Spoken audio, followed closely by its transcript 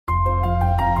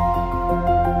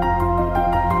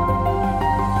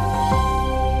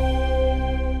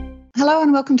Hello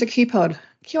and welcome to QPod,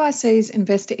 QIC's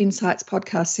Investor Insights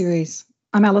podcast series.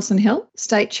 I'm Alison Hill,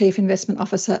 State Chief Investment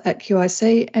Officer at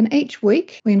QIC, and each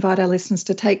week we invite our listeners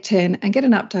to take 10 and get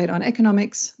an update on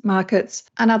economics, markets,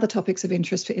 and other topics of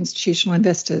interest for institutional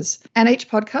investors. And each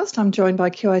podcast, I'm joined by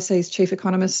QIC's Chief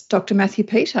Economist, Dr. Matthew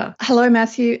Peter. Hello,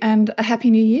 Matthew, and a Happy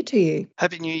New Year to you.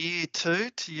 Happy New Year too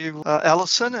to you,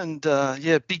 Alison, and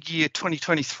big year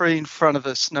 2023 in front of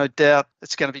us. No doubt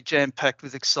it's going to be jam-packed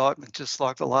with excitement, just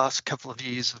like the last couple of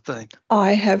years have been.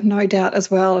 I have no doubt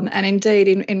as well, and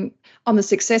indeed on the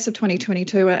success of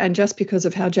 2022, and just because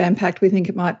of how jam-packed we think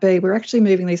it might be, we're actually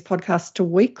moving these podcasts to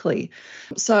weekly.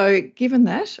 So given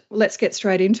that, let's get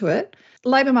straight into it.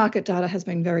 Labour market data has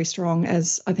been very strong,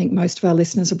 as I think most of our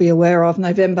listeners will be aware of.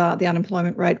 November, the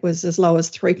unemployment rate was as low as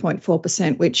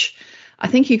 3.4%, which I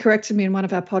think you corrected me in one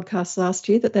of our podcasts last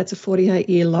year that's a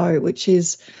 48-year low, which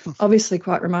is obviously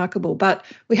quite remarkable. But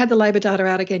we had the labour data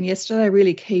out again yesterday, a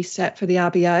really key stat for the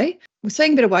RBA. We're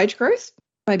seeing a bit of wage growth,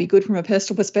 maybe good from a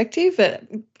personal perspective, but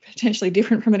potentially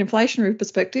different from an inflationary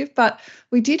perspective. But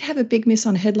we did have a big miss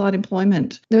on headline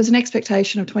employment. There was an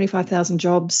expectation of 25,000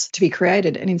 jobs to be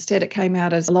created, and instead it came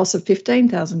out as a loss of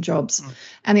 15,000 jobs,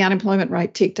 and the unemployment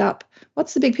rate ticked up.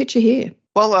 What's the big picture here?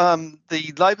 Well,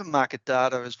 the labour market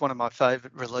data is one of my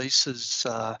favourite releases,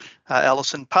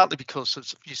 Alison, partly because,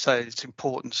 as you say, its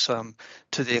importance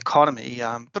to the economy,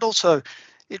 but also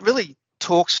it really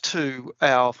talks to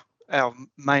our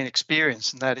main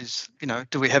experience, and that is,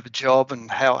 do we have a job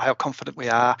and how confident we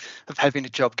are of having a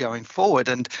job going forward.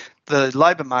 And the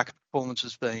labour market performance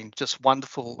has been just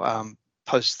wonderful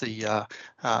post the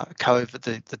COVID,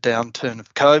 the downturn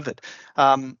of COVID.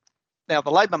 Now,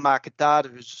 the labour market data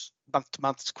is month to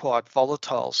month is quite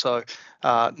volatile, so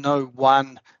no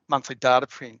one monthly data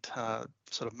print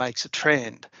sort of makes a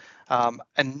trend.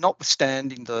 And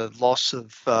notwithstanding the loss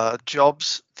of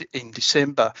jobs in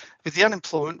December, with the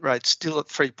unemployment rate still at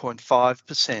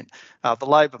 3.5%, the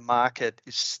labour market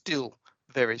is still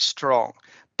very strong.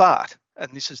 But,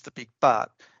 and this is the big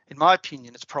but, in my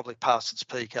opinion, it's probably past its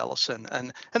peak, Alison,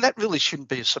 and that really shouldn't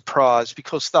be a surprise,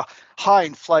 because the high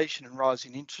inflation and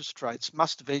rising interest rates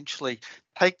must eventually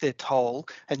take their toll,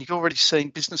 and you're already seeing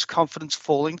business confidence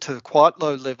falling to quite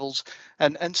low levels,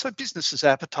 and so businesses'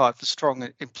 appetite for strong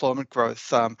employment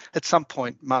growth at some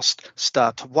point must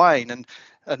start to wane. And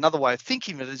another way of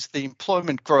thinking of it is the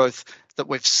employment growth that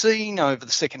we've seen over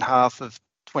the second half of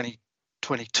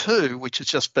 2022, which has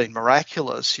just been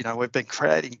miraculous. We've been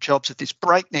creating jobs at this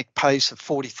breakneck pace of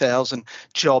 40,000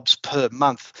 jobs per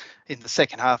month in the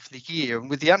second half of the year, and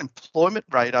with the unemployment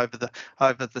rate over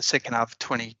the second half of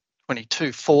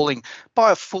 2022 falling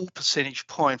by a full percentage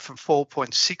point from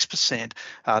 4.6%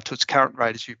 to its current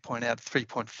rate, as you point out,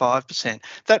 3.5%.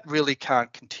 That really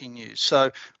can't continue.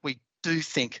 So we do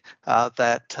think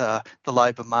that the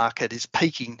labour market is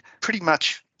peaking pretty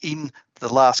much in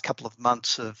the last couple of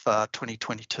months of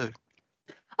 2022.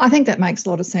 I think that makes a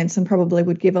lot of sense, and probably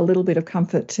would give a little bit of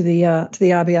comfort to the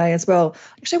RBA as well.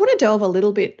 Actually, I want to delve a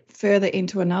little bit further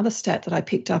into another stat that I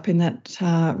picked up in that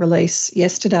release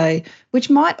yesterday, which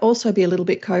might also be a little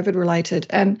bit COVID related.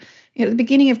 And at the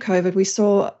beginning of COVID, we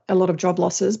saw a lot of job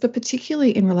losses, but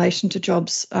particularly in relation to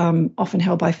jobs often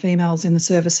held by females in the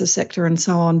services sector and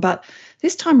so on. But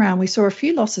this time around, we saw a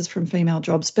few losses from female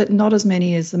jobs, but not as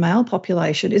many as the male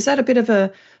population. Is that a bit of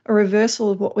a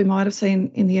reversal of what we might have seen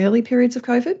in the early periods of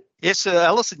COVID? Yes,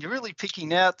 Alison, you're really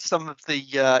picking out some of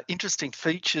the interesting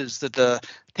features that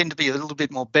tend to be a little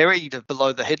bit more buried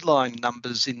below the headline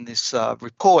numbers in this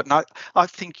report. And I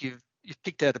think you've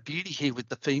picked out a beauty here with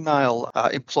the female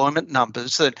employment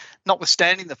numbers, that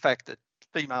notwithstanding the fact that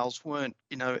females weren't,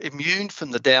 immune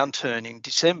from the downturn in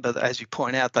December, as you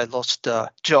point out, they lost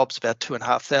jobs, about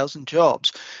 2,500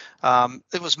 jobs.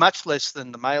 It was much less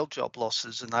than the male job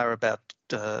losses, and they were about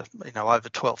over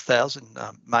 12,000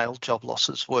 male job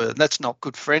losses were. And that's not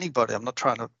good for anybody. I'm not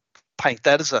trying to paint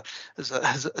that as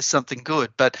something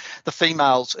good, but the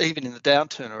females, even in the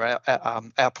downturn, are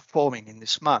outperforming in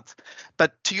this month.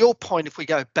 But to your point, if we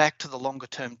go back to the longer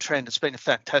term trend, it's been a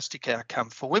fantastic outcome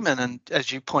for women, and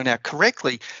as you point out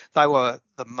correctly, they were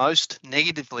the most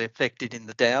negatively affected in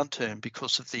the downturn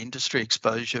because of the industry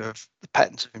exposure of the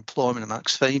patterns of employment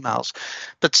amongst females.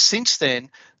 But since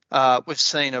then, we've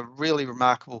seen a really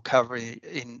remarkable recovery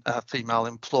in female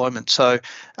employment. So,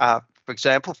 for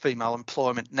example, female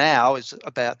employment now is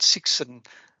about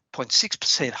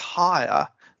 6.6% higher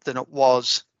than it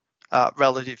was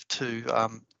relative to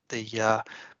the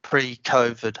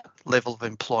pre-COVID level of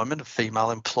employment, of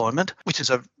female employment, which is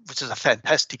a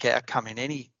fantastic outcome in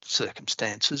any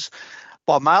circumstances.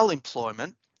 While male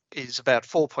employment is about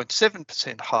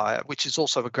 4.7% higher, which is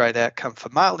also a great outcome for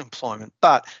male employment.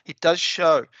 But it does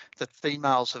show that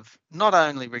females have not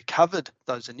only recovered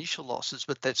those initial losses,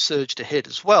 but they've surged ahead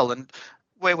as well. And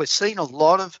where we're seeing a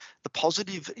lot of the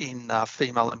positive in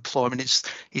female employment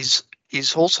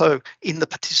is also in the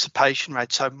participation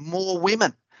rate. So more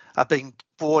women are being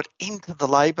brought into the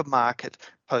labour market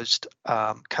post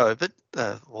COVID,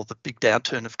 or the big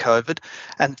downturn of COVID,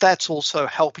 and that's also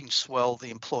helping swell the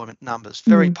employment numbers.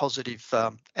 Very positive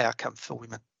outcome for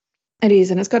women. It is,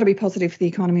 and it's got to be positive for the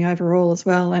economy overall as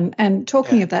well. And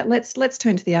talking of that, let's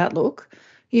turn to the outlook.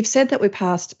 You've said that we're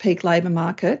past peak labour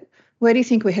market. Where do you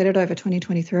think we're headed over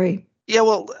 2023? Yeah,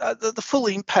 well, the full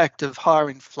impact of higher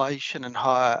inflation and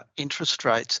higher interest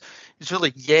rates is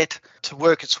really yet to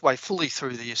work its way fully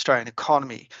through the Australian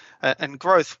economy, and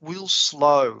growth will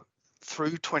slow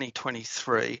through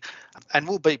 2023 and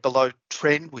will be below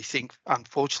trend, we think,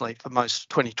 unfortunately, for most of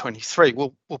 2023.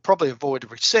 We'll probably avoid a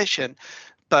recession,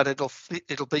 but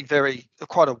it'll be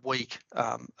quite a weak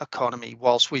economy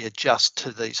whilst we adjust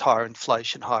to these higher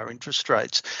inflation, higher interest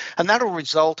rates. And that'll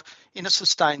result in a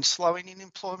sustained slowing in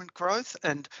employment growth,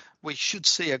 and we should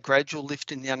see a gradual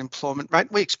lift in the unemployment rate.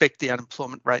 We expect the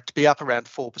unemployment rate to be up around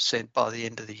 4% by the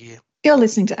end of the year. You're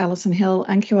listening to Alison Hill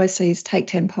and QIC's Take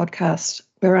 10 podcast,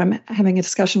 where I'm having a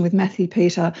discussion with Matthew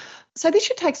Peter. So this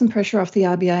should take some pressure off the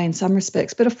RBA in some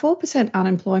respects, but a 4%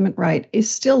 unemployment rate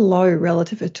is still low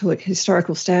relative to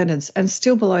historical standards and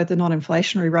still below the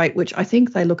non-inflationary rate, which I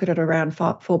think they look at around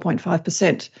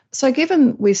 4.5%. So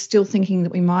given we're still thinking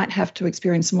that we might have to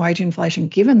experience some wage inflation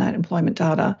given that employment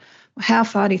data, how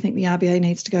far do you think the RBA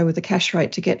needs to go with the cash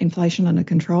rate to get inflation under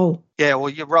control? Yeah, well,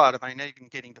 you're right. I mean, even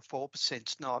getting to 4%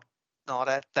 is not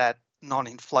at that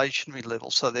non-inflationary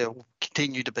level. So there will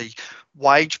continue to be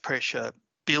wage pressure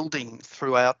building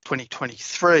throughout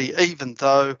 2023, even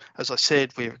though, as I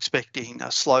said, we're expecting a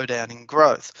slowdown in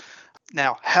growth.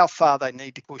 Now, how far they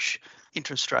need to push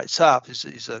interest rates up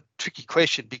is a tricky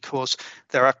question, because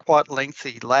there are quite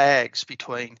lengthy lags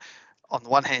between, on the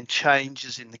one hand,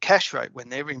 changes in the cash rate when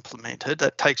they're implemented.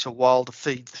 That takes a while to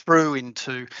feed through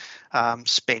into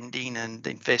spending and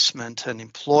investment and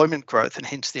employment growth, and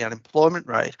hence the unemployment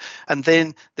rate. And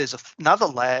then there's another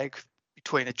lag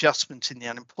between adjustments in the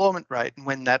unemployment rate and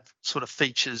when that sort of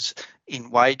features in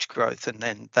wage growth, and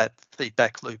then that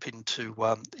feedback loop into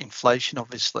inflation,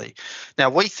 obviously.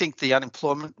 Now, we think the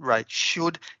unemployment rate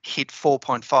should hit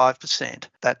 4.5%,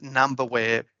 that number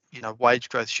where wage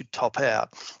growth should top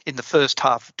out in the first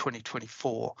half of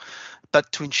 2024.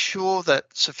 But to ensure that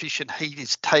sufficient heat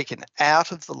is taken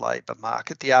out of the labour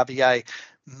market, the RBA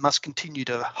must continue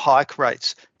to hike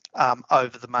rates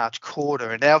over the March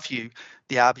quarter. In our view,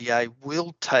 the RBA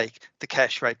will take the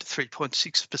cash rate to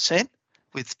 3.6%,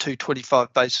 with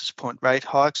 225 basis point rate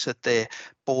hikes at their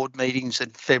board meetings in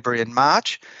February and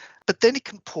March. But then it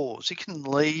can pause. It can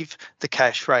leave the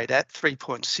cash rate at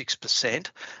 3.6%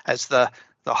 as the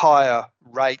higher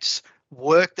rates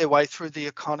work their way through the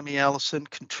economy, Alison,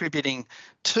 contributing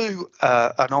to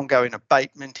an ongoing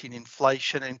abatement in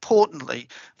inflation, and importantly,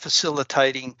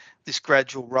 facilitating this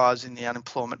gradual rise in the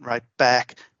unemployment rate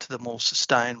back to the more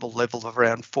sustainable level of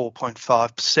around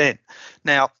 4.5%.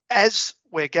 Now, as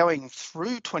we're going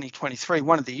through 2023,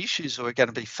 one of the issues that we're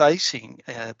going to be facing,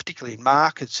 particularly in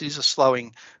markets, is a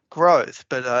slowing growth,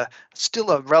 but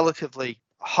still a relatively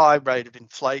high rate of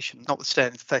inflation,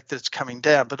 notwithstanding the fact that it's coming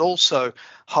down, but also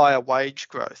higher wage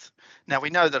growth. Now,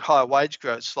 we know that higher wage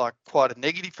growth is quite a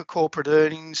negative for corporate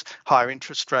earnings. Higher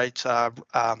interest rates are,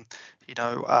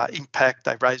 impact.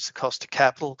 They raise the cost of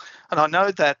capital. And I know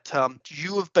that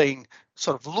you have been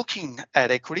sort of looking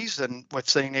at equities, and we've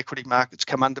seen equity markets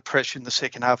come under pressure in the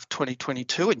second half of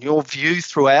 2022. And your view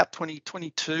throughout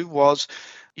 2022 was,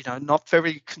 not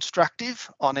very constructive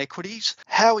on equities.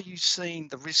 How are you seeing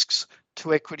the risks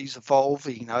to equities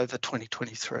evolving over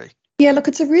 2023? Yeah, look,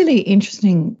 it's a really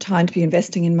interesting time to be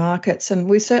investing in markets, and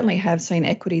we certainly have seen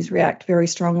equities react very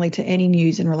strongly to any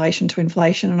news in relation to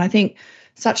inflation. And I think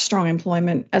such strong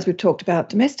employment, as we've talked about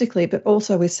domestically, but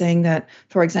also we're seeing that,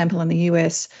 for example, in the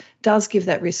US, does give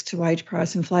that risk to wage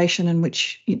price inflation, and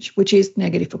which is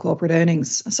negative for corporate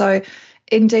earnings. So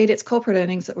indeed, it's corporate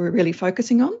earnings that we're really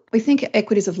focusing on. We think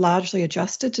equities have largely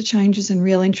adjusted to changes in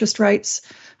real interest rates.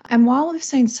 And while we've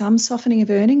seen some softening of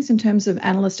earnings in terms of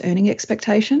analyst earning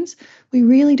expectations, we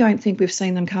really don't think we've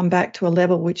seen them come back to a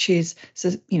level which is,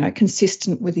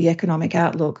 consistent with the economic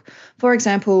outlook. For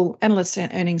example, analyst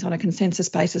earnings on a consensus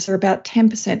basis are about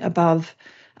 10% above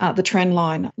the trend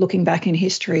line looking back in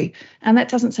history. And that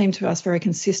doesn't seem to us very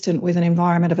consistent with an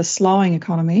environment of a slowing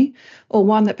economy or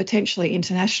one that potentially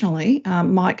internationally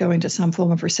might go into some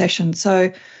form of recession.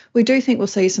 So we do think we'll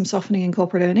see some softening in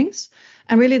corporate earnings.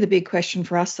 And really the big question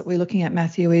for us that we're looking at,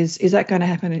 Matthew, is that going to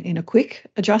happen in a quick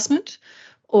adjustment,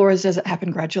 or does it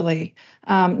happen gradually?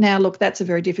 Now, look, that's a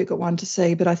very difficult one to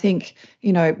see, but I think,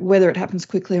 whether it happens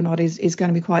quickly or not is going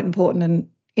to be quite important. And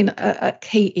in a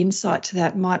key insight to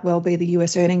that might well be the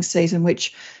US earnings season,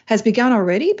 which has begun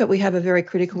already, but we have a very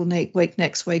critical week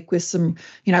next week with some,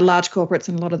 large corporates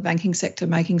and a lot of the banking sector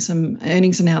making some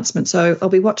earnings announcements. So I'll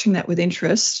be watching that with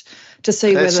interest to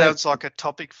see whether... That sounds like a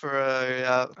topic for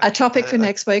a topic for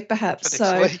next week, perhaps. For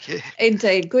next week, yeah.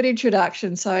 Indeed, good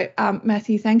introduction. So,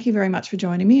 Matthew, thank you very much for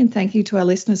joining me, and thank you to our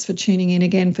listeners for tuning in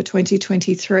again for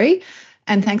 2023.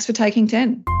 And thanks for taking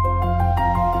 10.